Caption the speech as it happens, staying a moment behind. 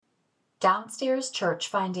Downstairs Church,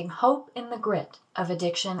 Finding Hope in the Grit of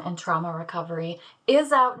Addiction and Trauma Recovery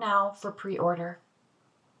is out now for pre-order.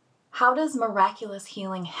 How does miraculous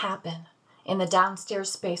healing happen in the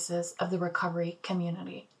downstairs spaces of the recovery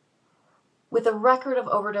community? With a record of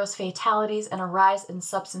overdose fatalities and a rise in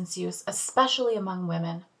substance use, especially among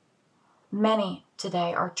women, many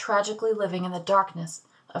today are tragically living in the darkness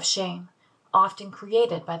of shame, often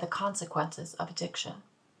created by the consequences of addiction.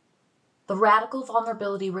 The radical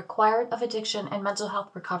vulnerability required of addiction and mental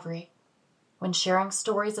health recovery, when sharing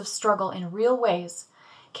stories of struggle in real ways,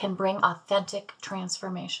 can bring authentic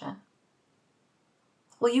transformation.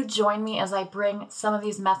 Will you join me as I bring some of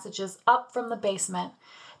these messages up from the basement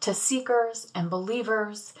to seekers and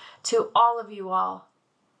believers, to all of you all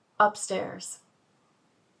upstairs?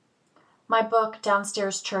 My book,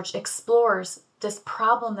 Downstairs Church, explores this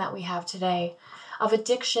problem that we have today of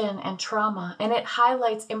addiction and trauma, and it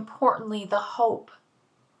highlights, importantly, the hope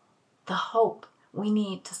we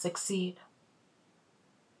need to succeed.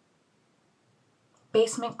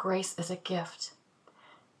 Basement grace is a gift.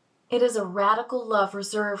 It is a radical love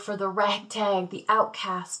reserved for the ragtag, the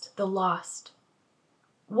outcast, the lost.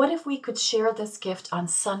 What if we could share this gift on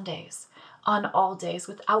Sundays, on all days,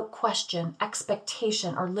 without question,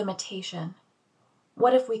 expectation, or limitation?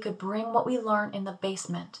 What if we could bring what we learn in the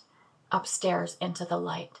basement upstairs into the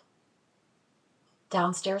light?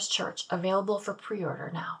 Downstairs Church, available for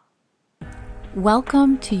pre-order now.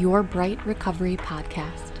 Welcome to Your Bright Recovery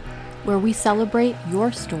Podcast, where we celebrate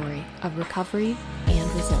your story of recovery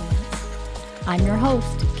and resilience. I'm your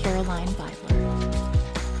host, Caroline Beidler.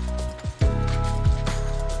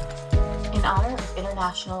 In honor of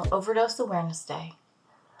International Overdose Awareness Day,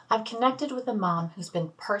 I've connected with a mom who's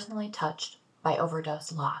been personally touched by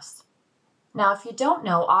overdose loss. Now, if you don't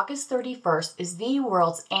know, August 31st is the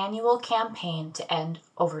world's annual campaign to end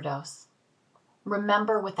overdose.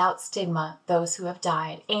 Remember without stigma those who have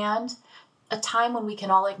died, and a time when we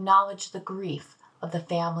can all acknowledge the grief of the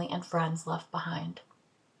family and friends left behind.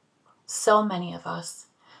 So many of us,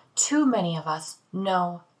 too many of us,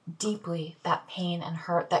 know deeply that pain and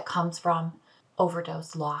hurt that comes from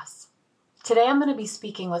overdose loss. Today I'm going to be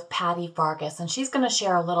speaking with Pattie Vargas, and she's going to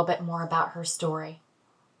share a little bit more about her story.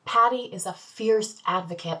 Pattie is a fierce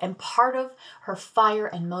advocate, and part of her fire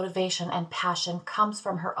and motivation and passion comes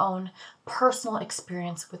from her own personal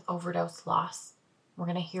experience with overdose loss. We're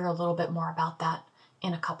going to hear a little bit more about that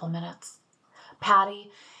in a couple minutes. Pattie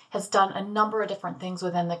has done a number of different things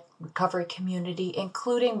within the recovery community,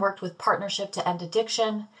 including worked with Partnership to End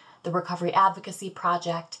Addiction, the Recovery Advocacy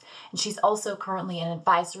Project, and she's also currently an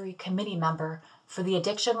advisory committee member for the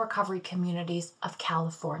addiction recovery communities of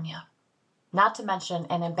California. Not to mention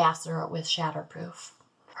an ambassador with Shatterproof.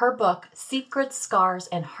 Her book, Secret Scars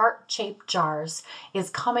and Heart-Shaped Jars, is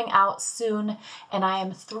coming out soon, and I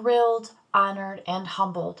am thrilled, honored, and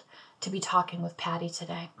humbled to be talking with Pattie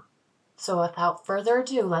today. So without further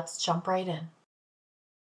ado, let's jump right in.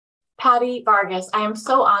 Pattie Vargas, I am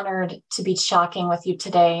so honored to be talking with you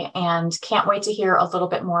today and can't wait to hear a little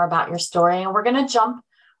bit more about your story, and we're going to jump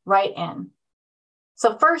right in.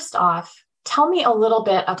 So first off, tell me a little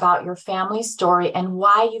bit about your family story and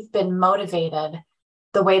why you've been motivated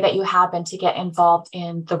the way that you have been to get involved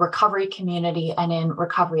in the recovery community and in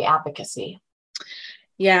recovery advocacy.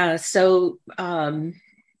 Yeah. So,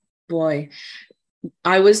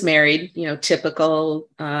 I was married, typical,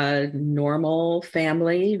 normal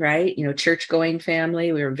family, right? Church-going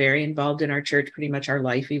family. We were very involved in our church. Pretty much our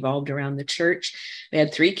life evolved around the church. We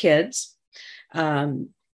had 3 kids.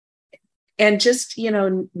 And just,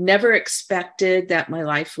 never expected that my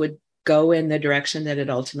life would go in the direction that it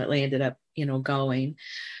ultimately ended up, going.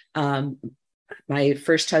 My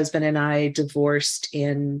first husband and I divorced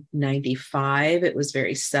in 95. It was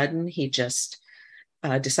very sudden. He just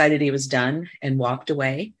decided he was done and walked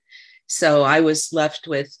away. So I was left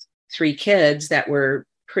with 3 kids that were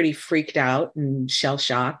pretty freaked out and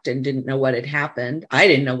shell-shocked and didn't know what had happened. I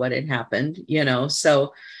didn't know what had happened,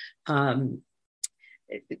 so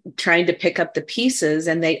trying to pick up the pieces,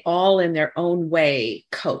 and they all in their own way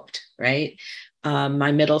coped, right?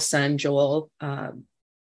 My middle son, Joel,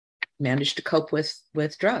 managed to cope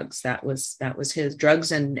with drugs. That was his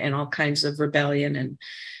drugs and all kinds of rebellion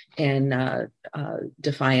and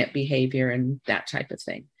defiant behavior and that type of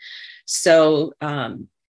thing. So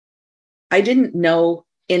I didn't know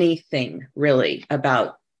anything really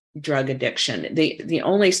about drug addiction. The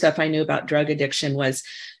only stuff I knew about drug addiction was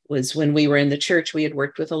when we were in the church. We had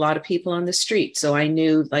worked with a lot of people on the street. So I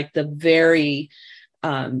knew like the very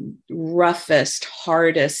roughest,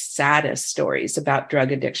 hardest, saddest stories about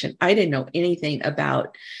drug addiction. I didn't know anything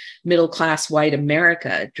about middle-class white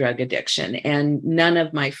America drug addiction. And none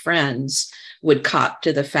of my friends would cop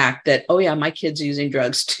to the fact that, oh yeah, my kid's using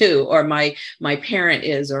drugs too, or my parent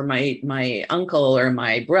is, or my uncle or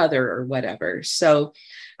my brother or whatever. So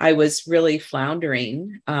I was really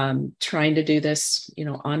floundering, trying to do this,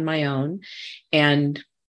 on my own. And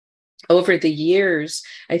over the years,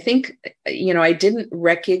 I think, I didn't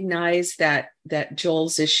recognize that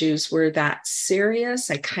Joel's issues were that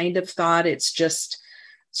serious. I kind of thought it's just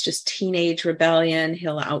teenage rebellion.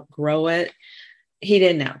 He'll outgrow it. He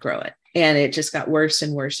didn't outgrow it. And it just got worse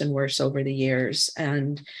and worse and worse over the years.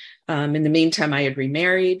 And in the meantime, I had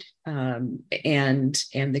remarried, and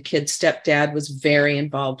the kid's stepdad was very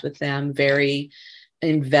involved with them, very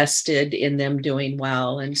invested in them doing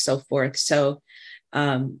well and so forth. So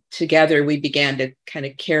together we began to kind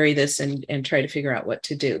of carry this and try to figure out what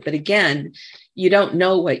to do. But again, you don't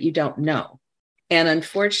know what you don't know. And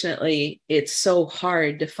unfortunately, it's so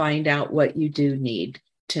hard to find out what you do need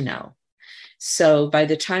to know. So by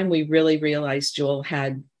the time we really realized Joel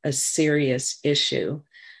had a serious issue,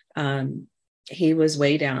 he was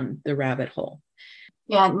way down the rabbit hole.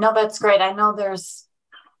 Yeah, no, that's great. I know there's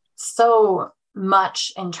so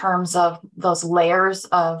much in terms of those layers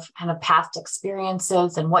of kind of past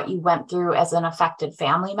experiences and what you went through as an affected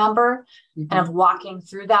family member, and of walking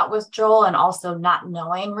through that with Joel, and also not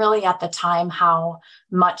knowing really at the time how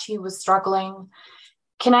much he was struggling.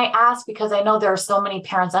 Can I ask, because I know there are so many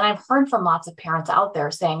parents, and I've heard from lots of parents out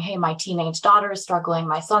there saying, hey, my teenage daughter is struggling,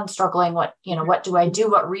 my son's struggling, what do I do?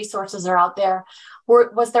 What resources are out there?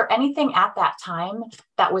 Was there anything at that time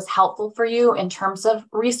that was helpful for you in terms of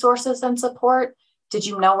resources and support? Did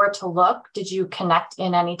you know where to look? Did you connect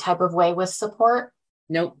in any type of way with support?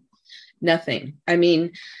 Nope, nothing. I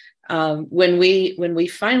mean, when we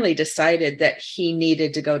finally decided that he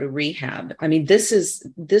needed to go to rehab, I mean, this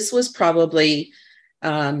was probably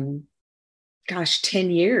 10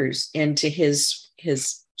 years into his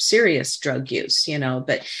serious drug use,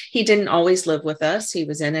 but he didn't always live with us. He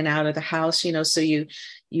was in and out of the house, so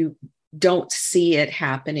you don't see it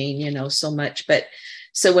happening, so much. But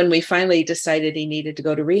so when we finally decided he needed to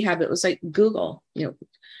go to rehab, it was like Google,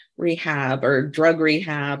 rehab or drug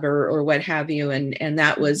rehab or what have you. And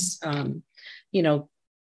that was,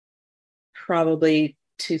 probably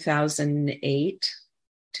 2008,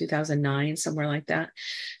 2009, somewhere like that.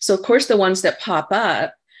 So of course, the ones that pop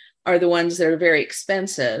up are the ones that are very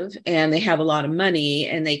expensive and they have a lot of money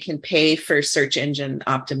and they can pay for search engine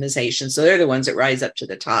optimization. So they're the ones that rise up to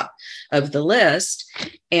the top of the list.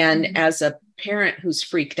 And as a parent who's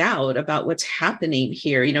freaked out about what's happening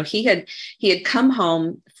here, he had come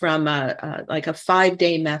home from a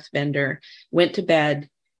 5-day meth bender, went to bed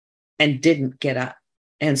and didn't get up.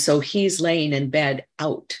 And so he's laying in bed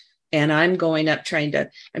out. And I'm going up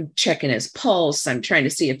I'm checking his pulse. I'm trying to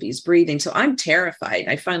see if he's breathing. So I'm terrified.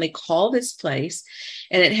 I finally call this place,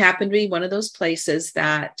 and it happened to be one of those places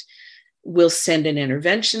that will send an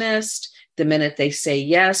interventionist. The minute they say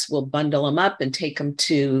yes, we'll bundle them up and take them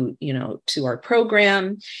to our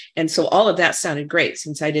program. And so all of that sounded great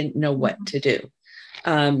since I didn't know what to do.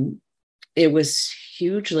 It was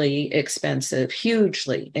hugely expensive.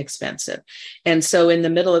 And so in the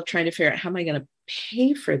middle of trying to figure out how am I going to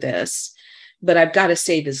pay for this, but I've got to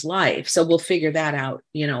save his life. So we'll figure that out,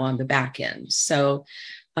 on the back end. So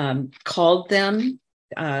called them,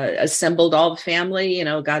 assembled all the family,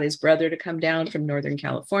 got his brother to come down from Northern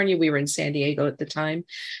California. We were in San Diego at the time,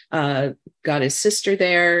 got his sister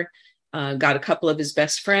there, got a couple of his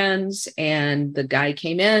best friends, and the guy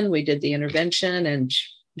came in, we did the intervention, and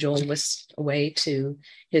Joel was away to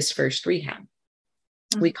his first rehab.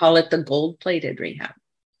 We call it the gold-plated rehab.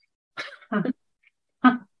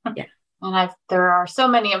 Yeah. And there are so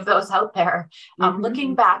many of those out there.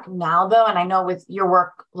 Looking back now, though, and I know with your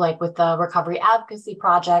work, like with the Recovery Advocacy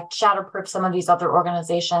Project, Shatterproof, some of these other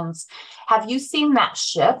organizations, have you seen that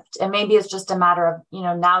shift? And maybe it's just a matter of,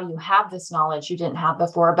 now you have this knowledge you didn't have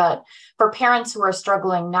before. But for parents who are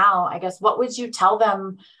struggling now, I guess, what would you tell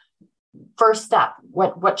them? First step,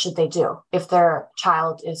 what should they do if their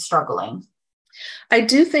child is struggling? I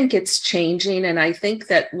do think it's changing. And I think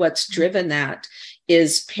that what's driven that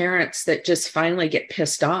is parents that just finally get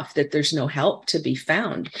pissed off that there's no help to be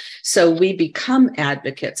found. So we become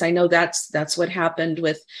advocates. I know that's what happened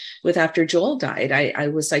with after Joel died. I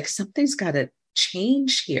was like, something's got to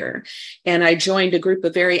change here. And I joined a group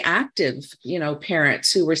of very active,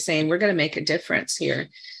 parents who were saying, we're going to make a difference here.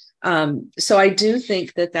 So I do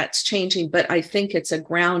think that that's changing, but I think it's a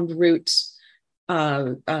ground roots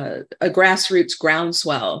a grassroots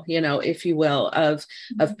groundswell, if you will, of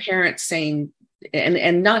parents saying,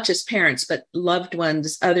 and not just parents, but loved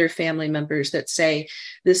ones, other family members that say,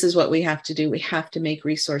 this is what we have to do. We have to make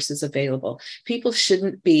resources available. People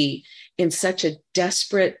shouldn't be in such a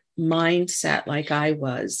desperate mindset like I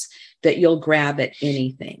was, that you'll grab at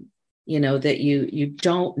anything, that you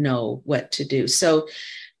don't know what to do. So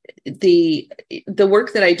the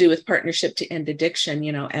work that I do with Partnership to End Addiction,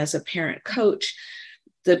 as a parent coach,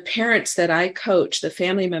 the parents that I coach, the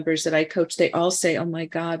family members that I coach, they all say, oh my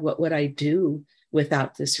God, what would I do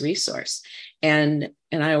without this resource? And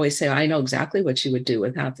I always say, I know exactly what you would do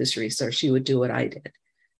without this resource. You would do what I did,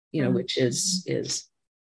 which is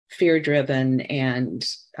fear driven and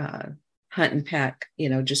hunt and peck,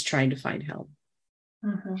 just trying to find help.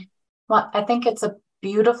 Mm-hmm. Well, I think it's a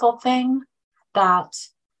beautiful thing that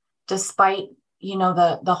despite,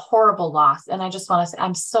 the horrible loss, and I just want to say,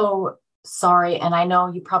 I'm so sorry. And I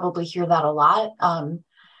know you probably hear that a lot.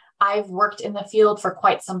 I've worked in the field for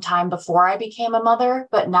quite some time before I became a mother,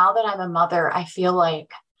 but now that I'm a mother, I feel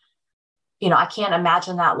like, I can't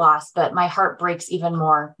imagine that loss, but my heart breaks even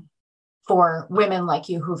more for women like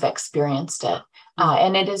you who've experienced it.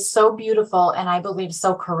 And it is so beautiful. And I believe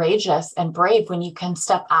so courageous and brave when you can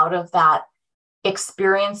step out of that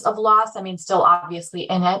experience of loss. I mean, still obviously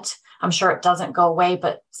in it. I'm sure it doesn't go away,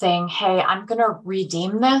 but saying, hey, I'm going to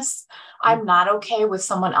redeem this. I'm not okay with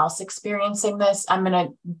someone else experiencing this. I'm going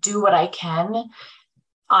to do what I can,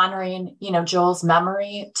 honoring, Joel's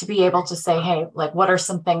memory, to be able to say, hey, like, what are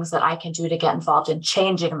some things that I can do to get involved in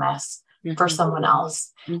changing this for someone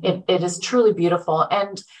else? It is truly beautiful.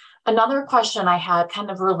 And another question I had kind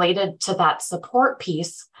of related to that support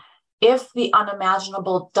piece, if the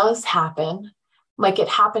unimaginable does happen, like it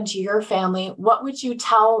happened to your family, what would you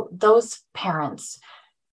tell those parents?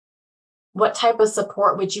 What type of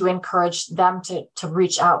support would you encourage them to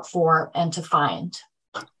reach out for and to find?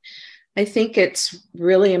 I think it's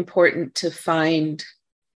really important to find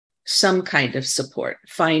some kind of support,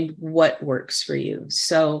 find what works for you.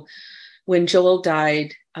 So when Joel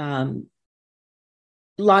died,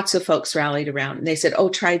 lots of folks rallied around and they said, oh,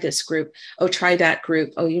 try this group. Oh, try that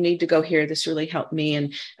group. Oh, you need to go here. This really helped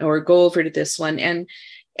me. Or go over to this one. And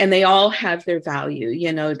they all have their value.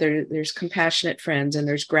 There's compassionate friends, and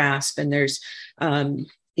there's GRASP, and there's,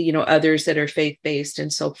 others that are faith-based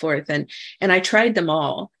and so forth. And I tried them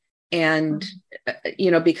all. And,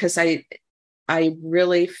 because I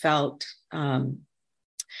really felt,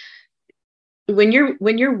 when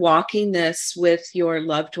you're walking this with your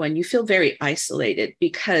loved one, you feel very isolated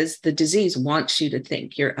because the disease wants you to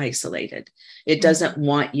think you're isolated. It doesn't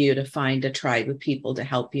want you to find a tribe of people to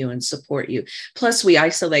help you and support you. Plus, we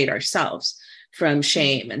isolate ourselves from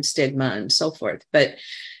shame and stigma and so forth. But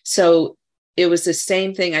so it was the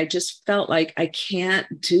same thing. I just felt like I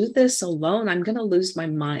can't do this alone. I'm going to lose my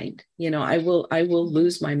mind. I will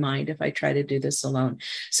lose my mind if I try to do this alone.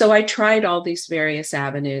 So I tried all these various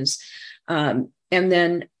avenues. And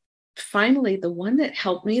then finally, the one that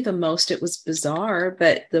helped me the most, it was bizarre,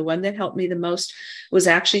 but the one that helped me the most was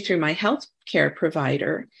actually through my healthcare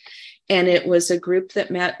provider. And it was a group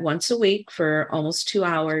that met once a week for almost 2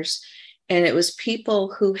 hours. And it was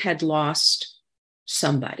people who had lost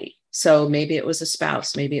somebody. So maybe it was a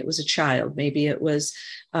spouse, maybe it was a child, maybe it was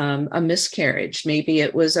a miscarriage, maybe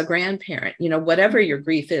it was a grandparent, whatever your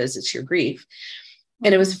grief is, it's your grief.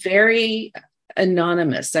 And it was very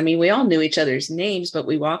anonymous. I mean, we all knew each other's names, but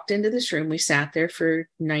we walked into this room, we sat there for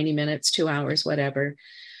 90 minutes, 2 hours, whatever.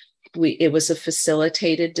 It was a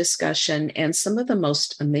facilitated discussion, and some of the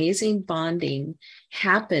most amazing bonding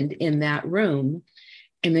happened in that room.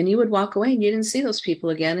 And then you would walk away and you didn't see those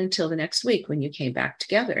people again until the next week when you came back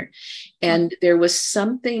together. And there was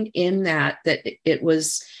something in that it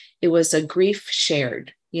was a grief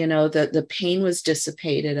shared, the pain was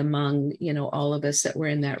dissipated among, all of us that were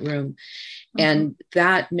in that room. And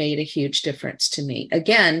that made a huge difference to me.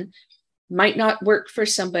 Again, might not work for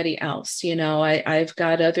somebody else. I've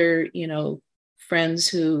got other, friends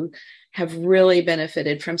who have really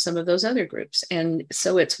benefited from some of those other groups. And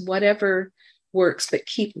so it's whatever works, but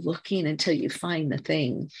keep looking until you find the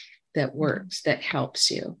thing that works, that helps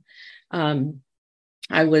you.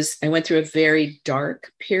 I went through a very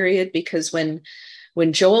dark period because when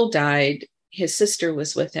Joel died, his sister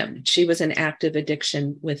was with him. She was in active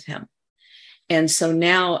addiction with him. And so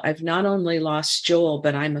now I've not only lost Joel,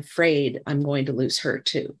 but I'm afraid I'm going to lose her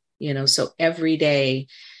too. So every day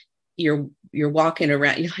you're walking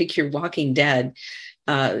around, like you're walking dead,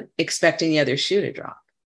 expecting the other shoe to drop.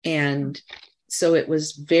 And so it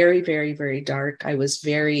was very, very, very dark. I was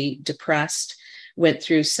very depressed, went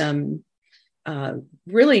through some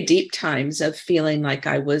really deep times of feeling like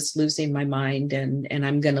I was losing my mind and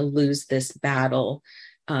I'm going to lose this battle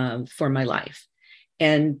for my life.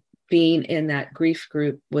 And being in that grief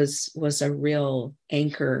group was a real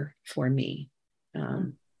anchor for me.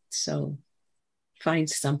 So find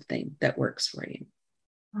something that works for you.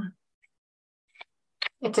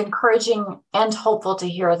 It's encouraging and hopeful to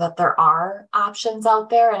hear that there are options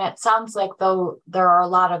out there. And it sounds like, though, there are a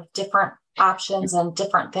lot of different options and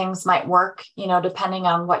different things might work, depending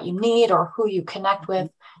on what you need or who you connect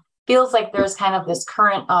with. Feels like there's kind of this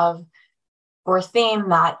current of, or theme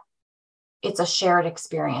that it's a shared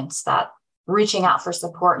experience, that reaching out for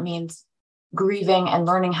support means grieving and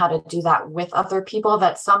learning how to do that with other people,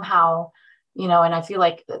 that somehow, and I feel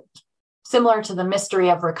like similar to the mystery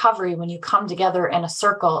of recovery, when you come together in a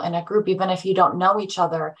circle, in a group, even if you don't know each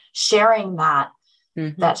other, sharing that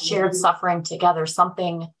shared suffering together,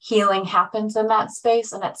 something healing happens in that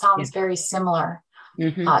space. And it sounds very similar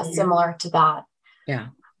to that. Yeah.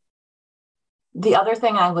 The other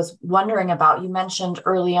thing I was wondering about, you mentioned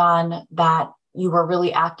early on that you were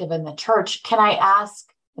really active in the church. Can I ask,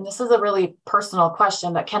 and this is a really personal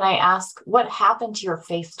question, but can I ask what happened to your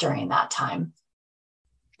faith during that time?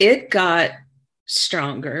 It got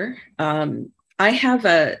stronger. I have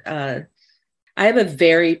a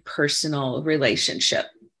very personal relationship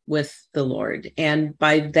with the Lord. And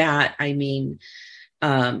by that, I mean,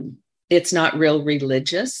 it's not real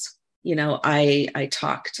religious. I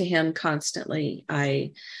talk to him constantly.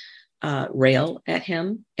 I rail at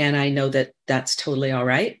him, and I know that that's totally all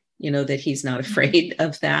right. That he's not afraid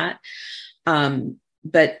of that.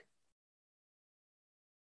 But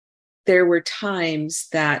there were times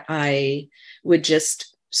that I would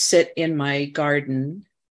just sit in my garden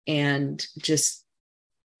and just,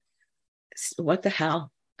 what the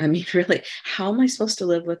hell? I mean, really, how am I supposed to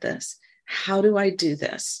live with this? How do I do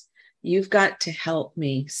this? You've got to help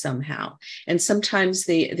me somehow. And sometimes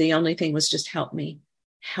the only thing was just help me.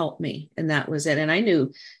 And that was it. And I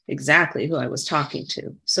knew exactly who I was talking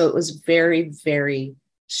to. So it was very, very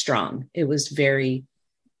strong. It was very,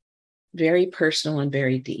 very personal and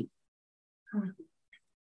very deep.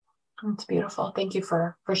 It's beautiful. Thank you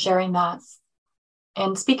for sharing that.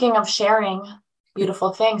 And speaking of sharing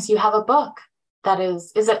beautiful things, you have a book that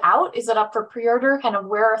is it out? Is it up for pre-order? Kind of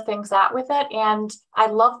where are things at with it? And I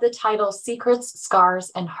love the title, Secrets,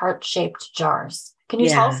 Scars, and Heart-Shaped Jars. Can you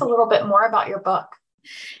tell us a little bit more about your book?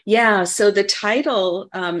 Yeah. So the title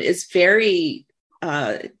is very,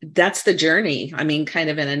 that's the journey. I mean, kind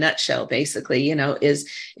of in a nutshell, basically,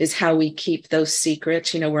 is how we keep those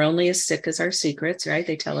secrets. We're only as sick as our secrets, right?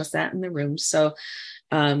 They tell us that in the room. So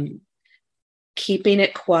keeping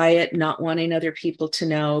it quiet, not wanting other people to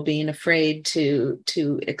know, being afraid to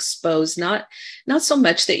expose, not so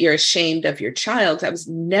much that you're ashamed of your child. I was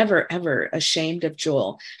never, ever ashamed of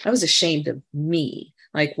Joel. I was ashamed of me.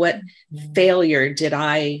 Like, what failure did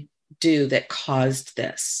I do that caused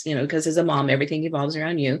this? Because as a mom, everything evolves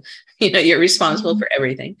around you. You're responsible for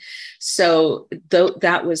everything. So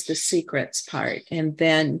that was the secrets part. And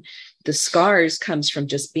then the scars comes from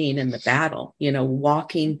just being in the battle,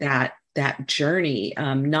 walking that journey,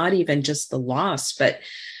 not even just the loss, but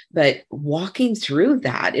walking through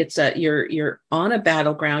that. It's you're on a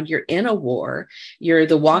battleground, you're in a war, you're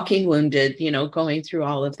the walking wounded, going through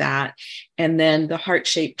all of that. And then the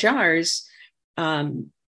heart-shaped jars,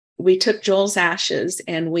 we took Joel's ashes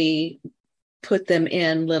and we put them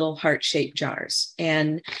in little heart-shaped jars.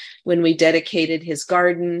 And when we dedicated his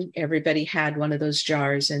garden, everybody had one of those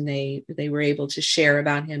jars, and they were able to share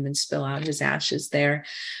about him and spill out his ashes there.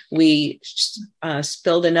 We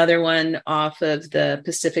spilled another one off of the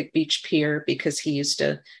Pacific Beach Pier because he used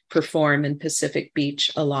to perform in Pacific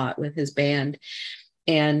Beach a lot with his band.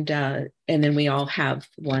 And then we all have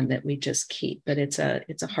one that we just keep, but it's a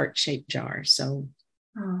heart-shaped jar. So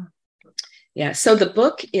yeah. So the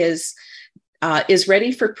book is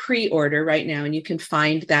ready for pre-order right now, and you can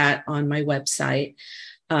find that on my website.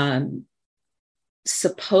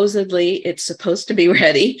 Supposedly, it's supposed to be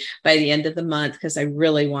ready by the end of the month because I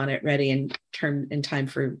really want it ready in time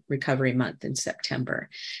for Recovery Month in September.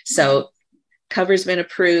 So cover's been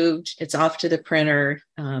approved. It's off to the printer.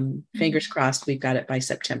 Fingers crossed we've got it by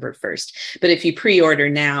September 1st. But if you pre-order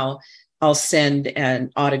now, I'll send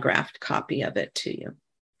an autographed copy of it to you.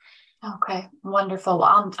 Okay, wonderful.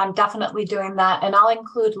 Well, I'm definitely doing that. And I'll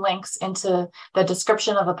include links into the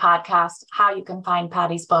description of the podcast, how you can find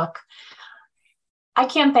Pattie's book. I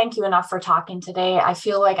can't thank you enough for talking today. I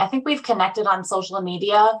think we've connected on social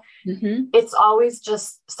media. It's always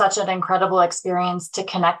just such an incredible experience to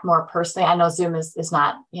connect more personally. I know Zoom is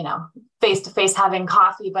not, face-to-face having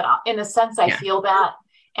coffee, but in a sense, I feel that.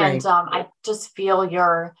 And Right. I just feel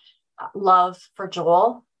your love for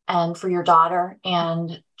Joel and for your daughter,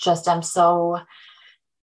 and just am so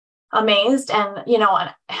amazed. And, and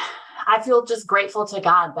I feel just grateful to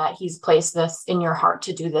God that he's placed this in your heart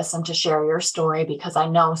to do this and to share your story, because I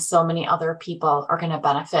know so many other people are going to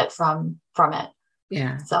benefit from it.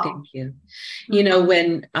 Yeah. So, Thank you. mhm.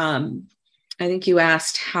 When I think you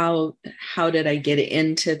asked how did I get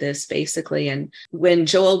into this, basically. And when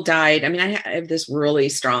Joel died, I mean, I have this really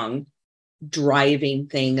strong driving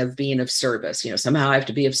thing of being of service. Somehow I have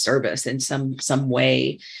to be of service in some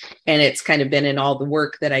way. And it's kind of been in all the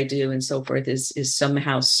work that I do and so forth, is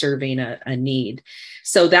somehow serving a need.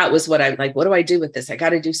 So that was what I like, what do I do with this? I got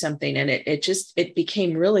to do something. And it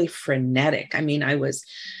became really frenetic. I mean, I was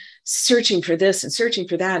searching for this and searching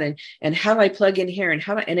for that, and how do I plug in here,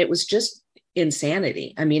 and it was just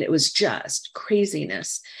insanity. I mean, it was just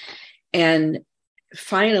craziness. And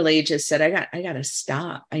finally just said, I got to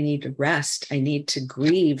stop. I need to rest. I need to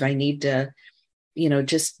grieve. I need to,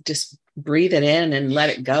 just breathe it in and let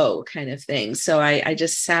it go, kind of thing. So I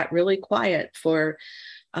just sat really quiet for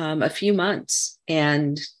a few months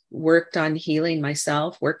and worked on healing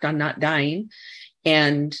myself, worked on not dying,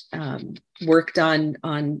 and worked on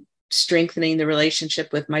strengthening the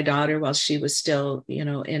relationship with my daughter while she was still,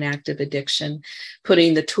 in active addiction,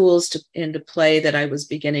 putting the tools into play that I was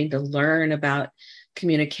beginning to learn about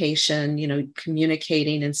communication,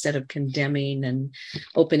 communicating instead of condemning, and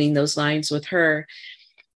opening those lines with her.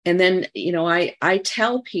 And then, I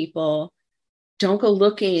tell people, don't go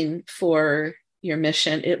looking for your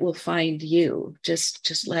mission. It will find you.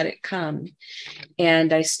 Just let it come.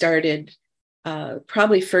 And I started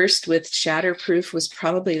probably first with Shatterproof, was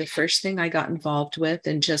probably the first thing I got involved with,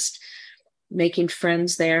 and just making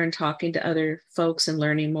friends there and talking to other folks and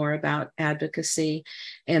learning more about advocacy.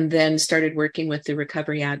 And then started working with the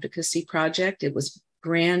Recovery Advocacy Project. It was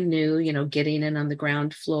brand new, getting in on the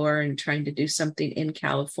ground floor and trying to do something in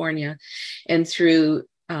California. And through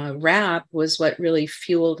RAP was what really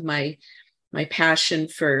fueled my passion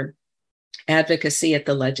for advocacy at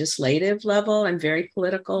the legislative level. I'm very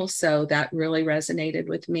political, so that really resonated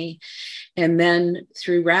with me. And then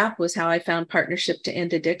through RAP was how I found Partnership to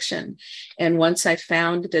End Addiction. And once I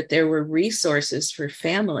found that there were resources for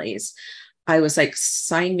families, I was like,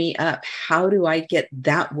 sign me up. How do I get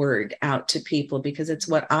that word out to people? Because it's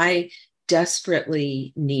what I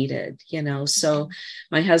desperately needed, So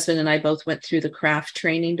my husband and I both went through the craft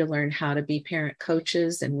training to learn how to be parent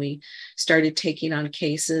coaches, and we started taking on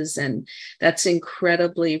cases, and that's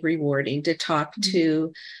incredibly rewarding to talk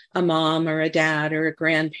to a mom or a dad or a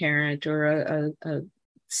grandparent or a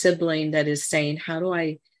sibling that is saying, how do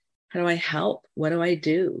I help? What do I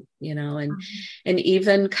do? And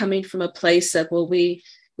even coming from a place of, well, we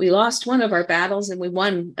lost one of our battles and we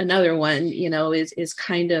won another one, is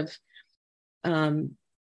kind of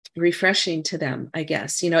refreshing to them, I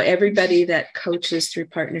guess. Everybody that coaches through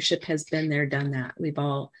partnership has been there, done that. We've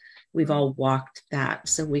all walked that,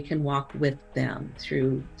 so we can walk with them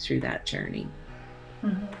through that journey.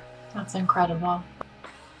 Mm-hmm. That's incredible.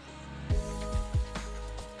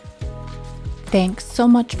 Thanks so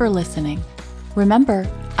much for listening. Remember,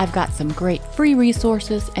 I've got some great free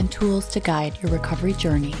resources and tools to guide your recovery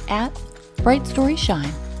journey at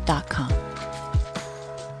brightstoryshine.com.